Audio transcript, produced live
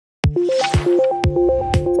Hello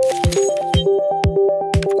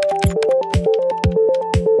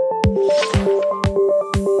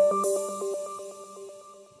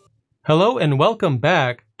and welcome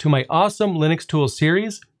back to my awesome Linux Tools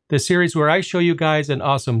series, the series where I show you guys an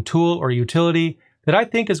awesome tool or utility that I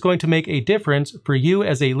think is going to make a difference for you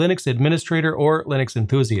as a Linux administrator or Linux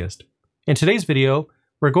enthusiast. In today's video,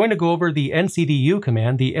 we're going to go over the ncdu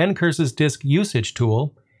command, the ncurses disk usage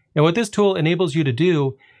tool, and what this tool enables you to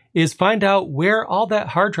do is find out where all that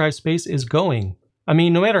hard drive space is going. I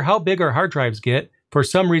mean, no matter how big our hard drives get, for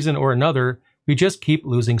some reason or another, we just keep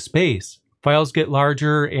losing space. Files get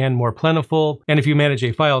larger and more plentiful, and if you manage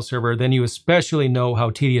a file server, then you especially know how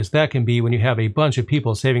tedious that can be when you have a bunch of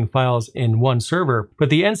people saving files in one server. But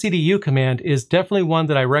the ncdu command is definitely one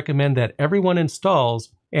that I recommend that everyone installs,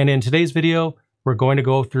 and in today's video, we're going to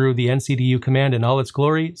go through the ncdu command in all its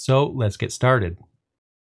glory, so let's get started.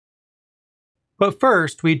 But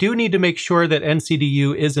first, we do need to make sure that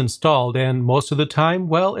ncdu is installed, and most of the time,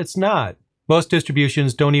 well, it's not. Most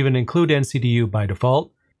distributions don't even include ncdu by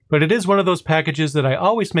default. But it is one of those packages that I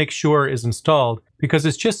always make sure is installed because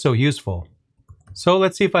it's just so useful. So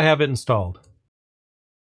let's see if I have it installed.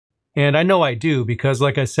 And I know I do because,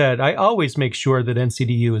 like I said, I always make sure that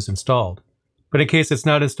ncdu is installed. But in case it's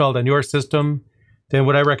not installed on your system, then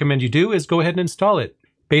what I recommend you do is go ahead and install it.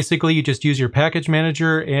 Basically, you just use your package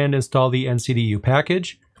manager and install the ncdu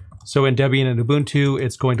package. So in Debian and Ubuntu,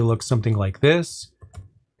 it's going to look something like this.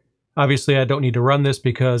 Obviously, I don't need to run this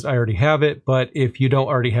because I already have it, but if you don't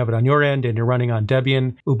already have it on your end and you're running on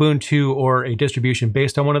Debian, Ubuntu, or a distribution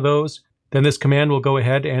based on one of those, then this command will go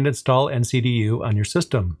ahead and install ncdu on your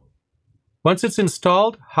system. Once it's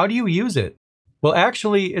installed, how do you use it? Well,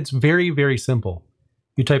 actually, it's very, very simple.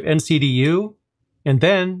 You type ncdu, and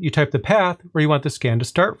then you type the path where you want the scan to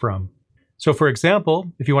start from. So for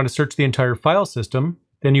example, if you want to search the entire file system,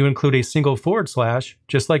 then you include a single //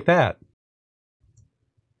 just like that.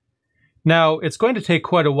 Now, it's going to take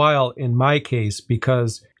quite a while in my case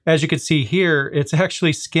because, as you can see here, it's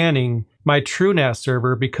actually scanning my TrueNAS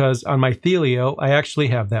server because on my Thelio, I actually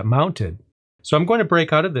have that mounted. So I'm going to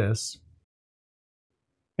break out of this.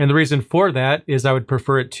 And the reason for that is I would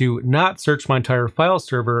prefer it to not search my entire file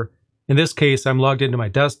server. In this case, I'm logged into my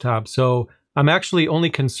desktop, so I'm actually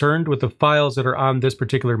only concerned with the files that are on this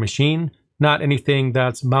particular machine, not anything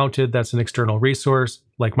that's mounted that's an external resource,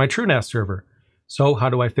 like my TrueNAS server. So how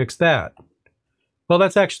do I fix that? Well,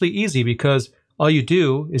 that's actually easy because all you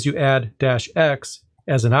do is you add -x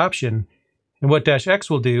as an option. And what -x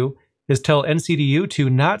will do is tell ncdu to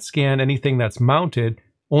not scan anything that's mounted,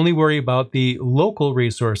 only worry about the local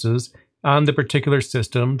resources on the particular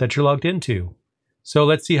system that you're logged into. So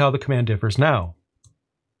let's see how the command differs now.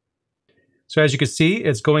 So as you can see,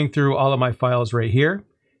 it's going through all of my files right here.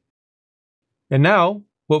 And now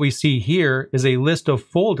what we see here is a list of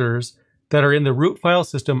folders that are in the root file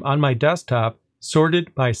system on my desktop,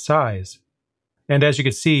 sorted by size. And as you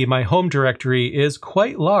can see, my home directory is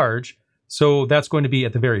quite large, so that's going to be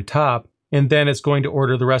at the very top, and then it's going to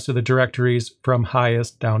order the rest of the directories from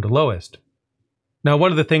highest down to lowest. Now,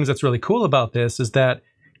 one of the things that's really cool about this is that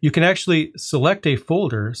you can actually select a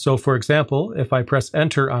folder. So for example, if I press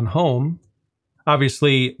enter on home,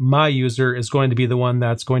 obviously my user is going to be the one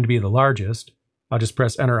that's going to be the largest. I'll just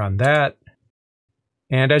press enter on that.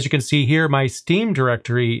 And as you can see here, my Steam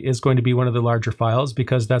directory is going to be one of the larger files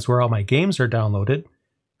because that's where all my games are downloaded.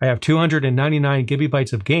 I have 299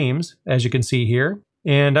 gigabytes of games, as you can see here.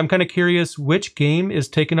 And I'm kind of curious which game is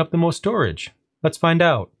taking up the most storage. Let's find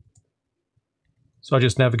out. So I'll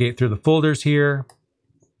just navigate through the folders here.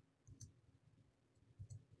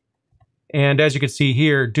 And as you can see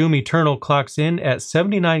here, Doom Eternal clocks in at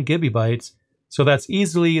 79 gigabytes. So that's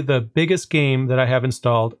easily the biggest game that I have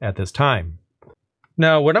installed at this time.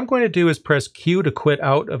 Now, what I'm going to do is press Q to quit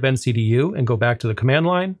out of ncdu and go back to the command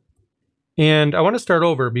line. And I want to start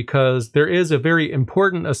over because there is a very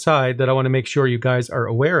important aside that I want to make sure you guys are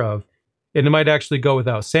aware of. And it might actually go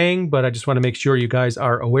without saying, but I just want to make sure you guys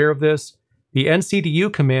are aware of this. The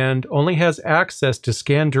ncdu command only has access to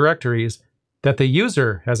scan directories that the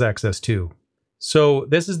user has access to. So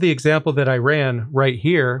this is the example that I ran right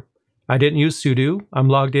here. I didn't use sudo. I'm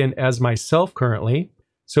logged in as myself currently.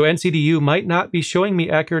 So ncdu might not be showing me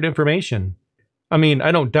accurate information. I mean,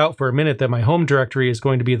 I don't doubt for a minute that my home directory is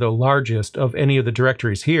going to be the largest of any of the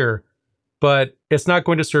directories here, but it's not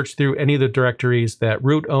going to search through any of the directories that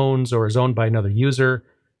root owns or is owned by another user.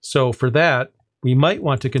 So for that, we might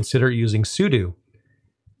want to consider using sudo.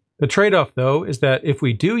 The trade-off, though, is that if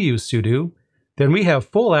we do use sudo, then we have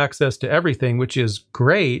full access to everything, which is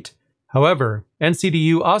great. However,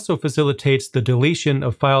 ncdu also facilitates the deletion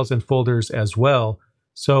of files and folders as well.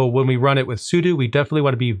 So when we run it with sudo, we definitely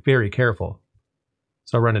want to be very careful.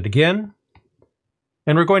 So I'll run it again.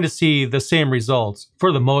 And we're going to see the same results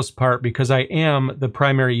for the most part because I am the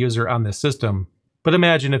primary user on this system. But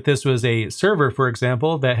imagine if this was a server, for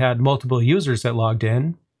example, that had multiple users that logged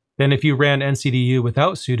in. Then if you ran ncdu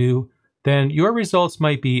without sudo, then your results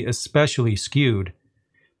might be especially skewed.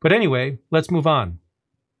 But anyway, let's move on.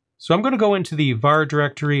 So I'm going to go into the var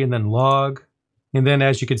directory and then log. And then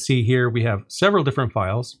as you can see here, we have several different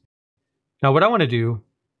files. Now what I want to do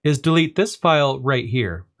is delete this file right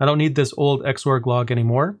here. I don't need this old xorg log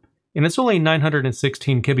anymore. And it's only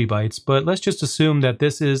 916 kilobytes, but let's just assume that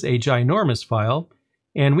this is a ginormous file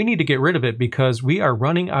and we need to get rid of it because we are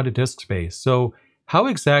running out of disk space. So how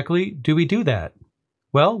exactly do we do that?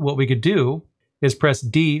 Well, what we could do is press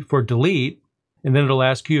D for delete, and then it'll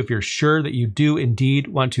ask you if you're sure that you do indeed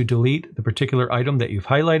want to delete the particular item that you've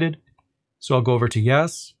highlighted. So I'll go over to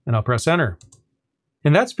yes, and I'll press enter.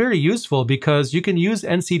 And that's very useful because you can use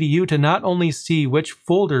ncdu to not only see which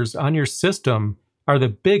folders on your system are the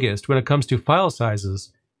biggest when it comes to file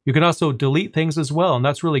sizes, you can also delete things as well. And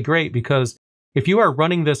that's really great because if you are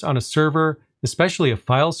running this on a server, especially a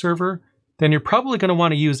file server, then you're probably going to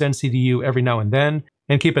want to use ncdu every now and then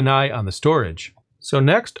and keep an eye on the storage. So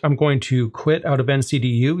next, I'm going to quit out of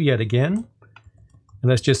ncdu yet again. And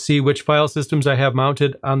let's just see which file systems I have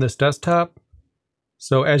mounted on this desktop.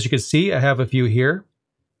 So as you can see, I have a few here.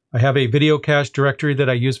 I have a video cache directory that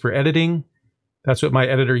I use for editing. That's what my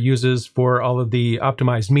editor uses for all of the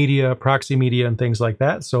optimized media, proxy media, and things like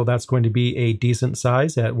that. So that's going to be a decent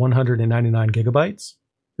size at 199 gigabytes.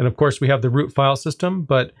 And of course, we have the root file system.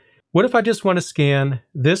 But what if I just want to scan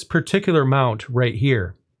this particular mount right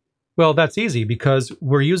here? Well, that's easy because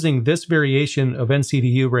we're using this variation of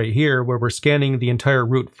ncdu right here where we're scanning the entire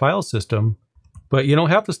root file system. But you don't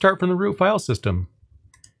have to start from the root file system.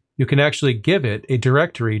 You can actually give it a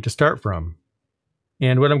directory to start from.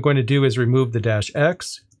 And what I'm going to do is remove the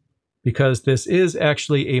 -x because this is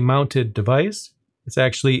actually a mounted device. It's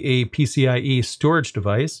actually a PCIe storage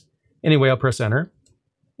device. Anyway, I'll press enter.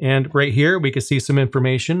 And right here, we can see some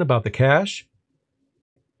information about the cache.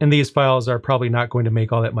 And these files are probably not going to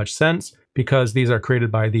make all that much sense because these are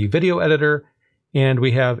created by the video editor. And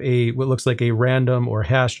we have what looks like a random or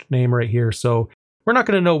hashed name right here. So we're not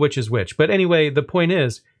going to know which is which. But anyway, the point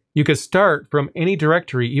is, you could start from any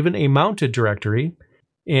directory, even a mounted directory.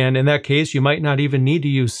 And in that case, you might not even need to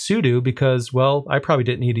use sudo because, well, I probably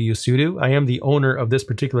didn't need to use sudo. I am the owner of this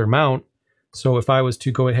particular mount. So if I was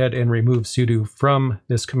to go ahead and remove sudo from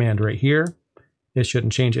this command right here, it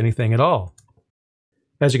shouldn't change anything at all.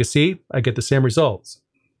 As you can see, I get the same results.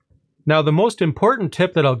 Now, the most important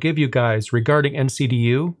tip that I'll give you guys regarding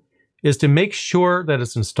ncdu is to make sure that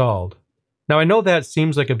it's installed. Now, I know that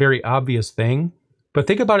seems like a very obvious thing, but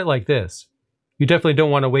think about it like this. You definitely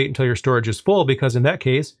don't want to wait until your storage is full because in that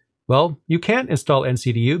case, well, you can't install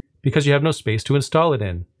ncdu because you have no space to install it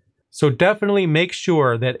in. So definitely make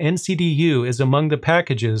sure that ncdu is among the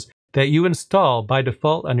packages that you install by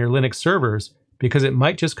default on your Linux servers because it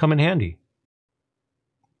might just come in handy.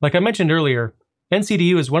 Like I mentioned earlier,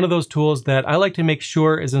 ncdu is one of those tools that I like to make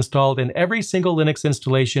sure is installed in every single Linux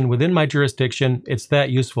installation within my jurisdiction. It's that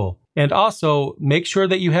useful. And also, make sure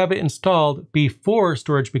that you have it installed before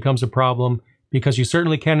storage becomes a problem because you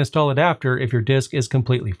certainly can install it after if your disk is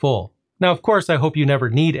completely full. Now, of course, I hope you never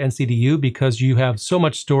need ncdu because you have so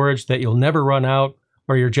much storage that you'll never run out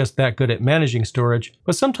or you're just that good at managing storage.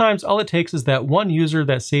 But sometimes all it takes is that one user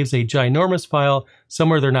that saves a ginormous file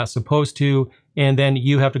somewhere they're not supposed to, and then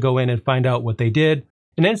you have to go in and find out what they did.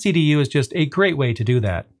 And ncdu is just a great way to do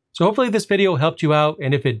that. So hopefully this video helped you out,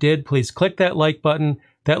 and if it did, please click that like button.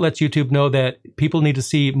 That lets YouTube know that people need to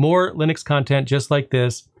see more Linux content just like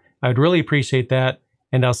this. I'd really appreciate that,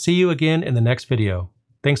 and I'll see you again in the next video.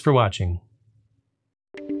 Thanks for watching.